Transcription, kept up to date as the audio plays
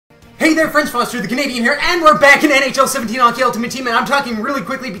Hey there friends, Foster the Canadian here, and we're back in NHL 17 Hockey Ultimate Team, and I'm talking really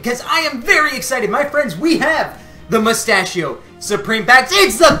quickly because I am very excited. My friends, we have the Moustachio Supreme Packs.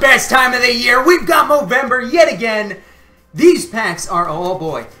 It's the best time of the year. We've got Movember yet again. These packs are, oh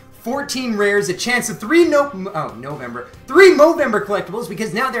boy, 14 rares, a chance of 3 Movember Collectibles,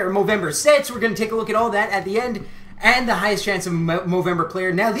 because now there are Movember sets. We're going to take a look at all that at the end. And the highest chance of Movember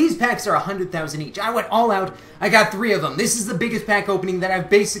Player. Now, these packs are 100,000 each. I went all out. I got 3 of them. This is the biggest pack opening that I've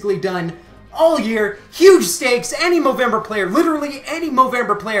basically done all year. Huge stakes. Any Movember Player, literally any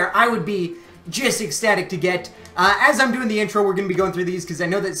Movember Player, I would be just ecstatic to get. As I'm doing the intro, we're going to be going through these because I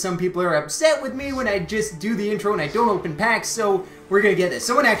know that some people are upset with me when I just do the intro and I don't open packs, so we're going to get this.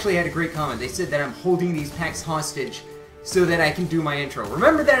 Someone actually had a great comment. They said that I'm holding these packs hostage so that I can do my intro.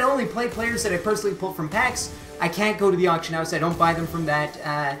 Remember that I only play players that I personally pull from packs. I can't go to the auction house, I don't buy them from that,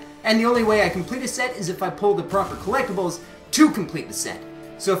 and the only way I complete a set is if I pull the proper collectibles to complete the set.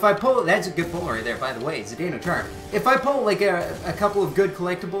 So if I pull, that's a good pull right there, by the way, it's a Dano charm. If I pull like a couple of good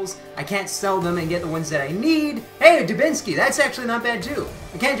collectibles, I can't sell them and get the ones that I need. Hey, Dubinsky, that's actually not bad too.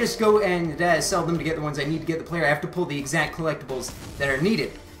 I can't just go and sell them to get the ones I need to get the player. I have to pull the exact collectibles that are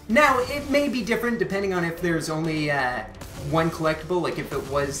needed. Now, it may be different depending on if there's only one collectible, like if it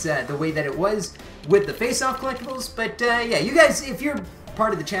was the way that it was with the face-off collectibles, but yeah, you guys, if you're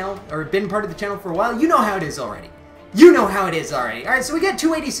part of the channel, or been part of the channel for a while, you know how it is already. You know how it is already. Alright, so we got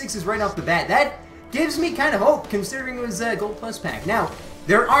 286s right off the bat. That gives me kind of hope, considering it was a Gold Plus pack. Now,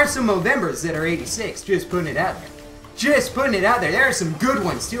 there are some Movembers that are 86, just putting it out there. Just putting it out there. There are some good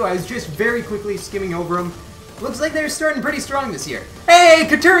ones, too. I was just very quickly skimming over them. Looks like they're starting pretty strong this year. Hey,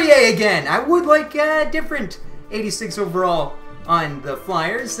 Couturier again! I would like different 86 overall on the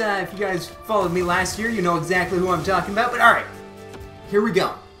Flyers. If you guys followed me last year, you know exactly who I'm talking about. But alright, here we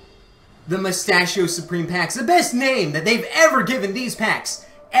go. The Moustachio Supreme Packs. The best name that they've ever given these packs.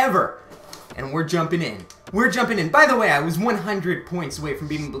 Ever. And we're jumping in. We're jumping in. By the way, I was 100 points away from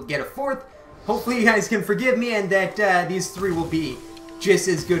being able to get a 4th. Hopefully you guys can forgive me and that these 3 will be just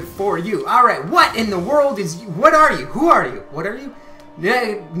as good for you. Alright, what in the world is you? What are you? Who are you? What are you?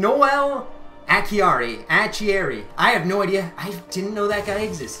 Noel Acciari. I have no idea. I didn't know that guy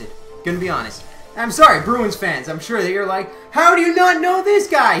existed. Gonna be honest. I'm sorry, Bruins fans. I'm sure that you're like, how do you not know this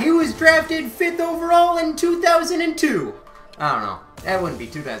guy? He was drafted 5th overall in 2002. I don't know. That wouldn't be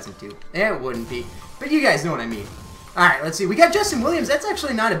 2002. That wouldn't be. But you guys know what I mean. Alright, let's see. We got Justin Williams. That's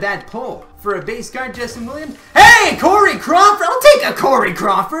actually not a bad pull for a base card, Justin Williams. Hey, Corey Crawford! I'll take a Corey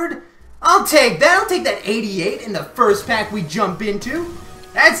Crawford! I'll take that. I'll take that 88 in the first pack we jump into.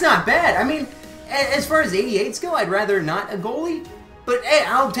 That's not bad. I mean, as far as 88s go, I'd rather not a goalie. But hey,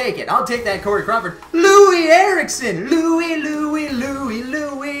 I'll take it. I'll take that Corey Crawford. Louis Erickson! Louis.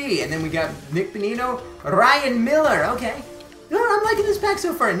 And then we got Nick Bonino, Ryan Miller. Okay. You know what? I'm liking this pack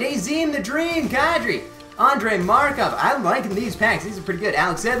so far. Nazim the Dream, Kadri. Andre Markov. I'm liking these packs. These are pretty good.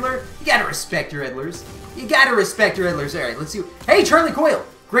 Alex Edler. You gotta respect your Edlers. You gotta respect your Edlers. Alright, let's see. Hey, Charlie Coyle.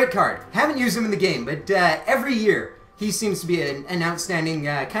 Great card. Haven't used him in the game, but every year he seems to be an outstanding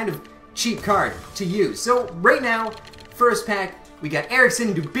kind of cheap card to use. So right now, first pack, we got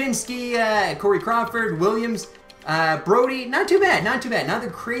Erickson, Dubinsky, Corey Crawford, Williams, Brody. Not too bad, not too bad. Not the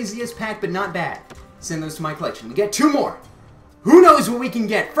craziest pack, but not bad. Send those to my collection. We get 2 more. Who knows what we can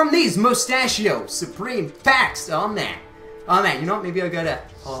get from these Moustachio Supreme Packs? Oh man. Oh man, you know what? Maybe I gotta...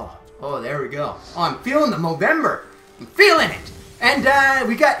 Oh, there we go. Oh, I'm feeling the Movember. I'm feeling it. And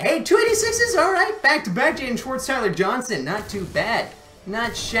we got, hey, 286s, all right. Back-to-back, Jaden Schwartz, Tyler Johnson. Not too bad.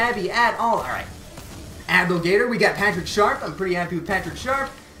 Not shabby at all. All right. Abelgator, we got Patrick Sharp. I'm pretty happy with Patrick Sharp.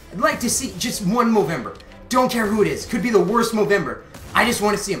 I'd like to see just one Movember. Don't care who it is. Could be the worst Movember. I just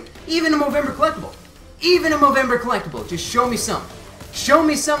want to see him. Even a Movember Collectible. Even a Movember Collectible. Just show me something. Show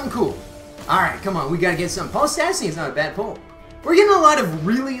me something cool. All right, come on. We got to get something. Paul Stastny is not a bad pull. We're getting a lot of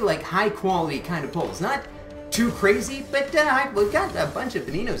really, like, high-quality kind of pulls. Not too crazy, but we've got a bunch of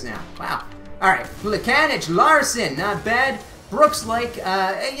Beninos now. Wow. All right, Plekanec, Larson, not bad. Brooks Lake,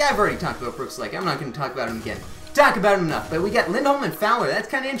 yeah, I've already talked about Brooks Lake. I'm not going to talk about him again. Talk about him enough. But we got Lindholm and Fowler. That's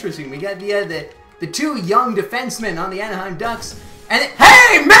kind of interesting. We got the 2 young defensemen on the Anaheim Ducks. And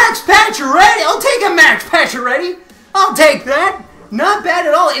hey, Max Pacioretty! I'll take a Max Pacioretty. I'll take that. Not bad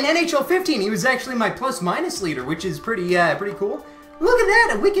at all. In NHL 15, he was actually my plus-minus leader, which is pretty cool. Look at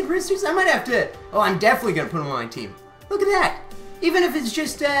that, a Wicked Wristers. I might have to... Oh, I'm definitely going to put him on my team. Look at that. Even if it's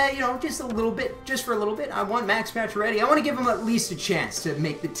just, you know, just a little bit, just for a little bit, I want Max Pacioretty. I want to give him at least a chance to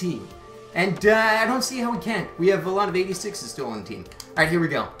make the team. And I don't see how we can't. We have a lot of 86s still on the team. All right, here we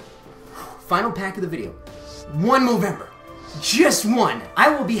go. Final pack of the video. 1 Movember. Just 1. I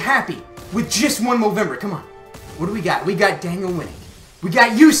will be happy with just 1 Movember. Come on. What do we got? We got Daniel Winnick. We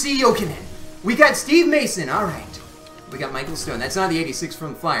got UC Jokinen. We got Steve Mason. All right. We got Michael Stone. That's not the 86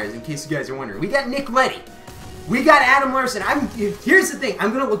 from the Flyers, in case you guys are wondering. We got Nick Leddy. We got Adam Larson. Here's the thing.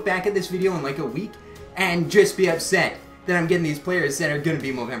 I'm going to look back at this video in like a week and just be upset that I'm getting these players that are going to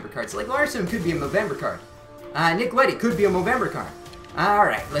be Movember cards. Like Larson could be a Movember card. Nick Leddy could be a Movember card.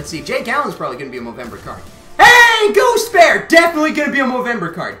 Alright, let's see. Jake Allen's probably going to be a Movember card. Hey, Ghost Bear! Definitely going to be a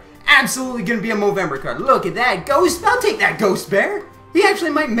Movember card. Absolutely going to be a Movember card. Look at that. I'll take that Ghost Bear. He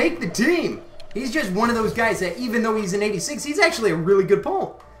actually might make the team. He's just one of those guys that even though he's an 86, he's actually a really good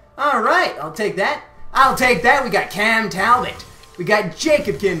pull. Alright, I'll take that. I'll take that. We got Cam Talbot. We got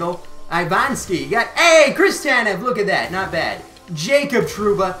Jacob Kindle. Ivansky. You got, hey, Chris Tanev. Look at that. Not bad. Jacob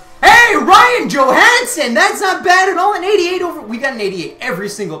Trouba. Hey, Ryan Johansson! That's not bad at all. An 88 over... We got an 88 every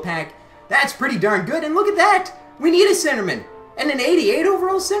single pack. That's pretty darn good. And look at that. We need a centerman. And an 88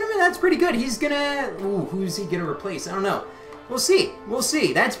 overall centerman? That's pretty good. He's gonna... Ooh, who's he gonna replace? I don't know. We'll see. We'll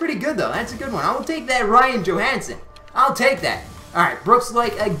see. That's pretty good, though. That's a good one. I'll take that Ryan Johansson. I'll take that. All right, Brooks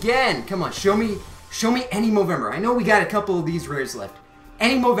Lake again. Come on, show me any Movember. I know we got a couple of these rares left.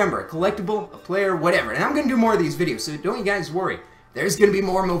 Any Movember, a collectible, a player, whatever. And I'm going to do more of these videos, so don't you guys worry. There's going to be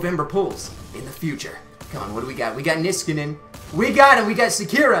more Movember pulls in the future. Come on, what do we got? We got Niskanen. We got him. We got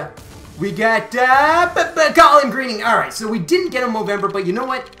Sakira. We got Colin Greening. All right, so we didn't get a Movember, but you know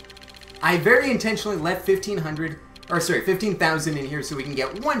what? I very intentionally left 15,000 in here so we can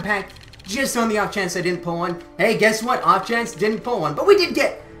get one pack just on the off chance I didn't pull one. Hey, guess what? Off chance, didn't pull one. But we did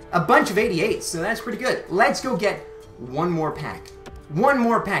get a bunch of 88s, so that's pretty good. Let's go get one more pack. One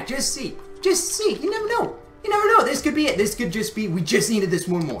more pack. Just see. Just see. You never know. You never know. This could be it. This could just be, we just needed this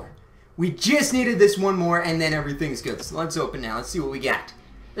one more. We just needed this one more, and then everything's good. So let's open now. Let's see what we got.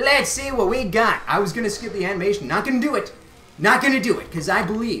 Let's see what we got. I was going to skip the animation. Not going to do it. Not going to do it, because I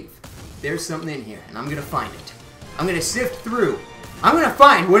believe there's something in here, and I'm going to find it. I'm going to sift through. I'm going to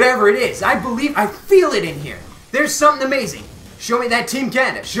find whatever it is. I believe, I feel it in here. There's something amazing. Show me that Team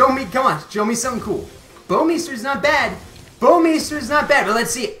Canada. Show me, come on, show me something cool. Bowmeister's not bad. Bowmeister's not bad, but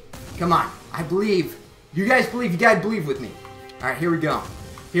let's see it. Come on, I believe. You guys believe, you gotta believe with me. All right, here we go.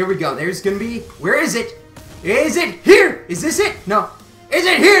 Here we go. There's gonna be, where is it? Is it here? Is this it? No. Is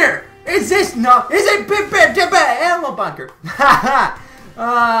it here? Is this, no. Is it, Elmo Bunker?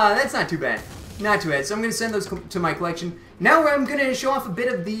 That's not too bad. Not too bad. So I'm gonna send those to my collection. Now I'm gonna show off a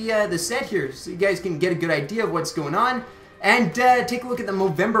bit of the set here so you guys can get a good idea of what's going on. And take a look at the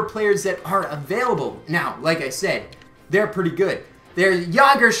Movember players that are available. Now, like I said, they're pretty good. They're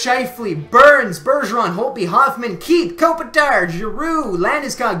Yager, Scheifele, Burns, Bergeron, Holtby, Hoffman, Keith, Kopitar, Giroux,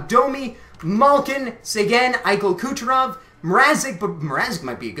 Landeskog, Domi, Malkin, Sagan, Eichel, Kucherov, Mrazek, but Mrazek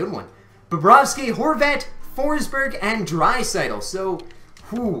might be a good one. Bobrovsky, Horvat, Forsberg, and Draisaitl. So,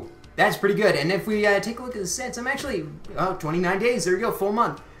 whew, that's pretty good. And if we take a look at the sets, I'm actually, 29 days, there you go, full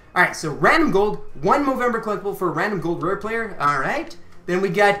month. Alright, so random gold, one Movember collectible for a random gold rare player. Alright. Then we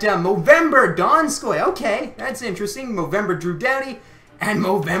got Movember Donskoy. Okay, that's interesting. Movember Drew Doughty and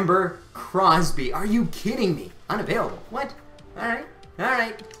Movember Crosby. Are you kidding me? Unavailable. What? Alright.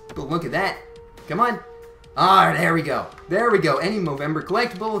 Alright. But look at that. Come on. Alright, there we go. There we go. Any Movember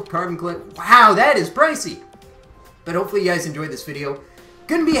collectible, carbon collect. Wow, that is pricey. But hopefully you guys enjoyed this video.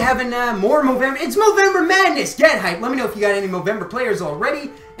 Gonna be having more Movember. It's Movember Madness! Get hype! Let me know if you got any Movember players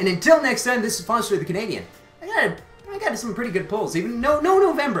already. And until next time, this is Foster the Canadian. I got some pretty good pulls. Even no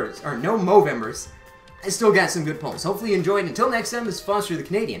Novembers, or no Movembers. I still got some good pulls. Hopefully you enjoyed. Until next time, this is Foster the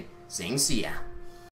Canadian saying see ya.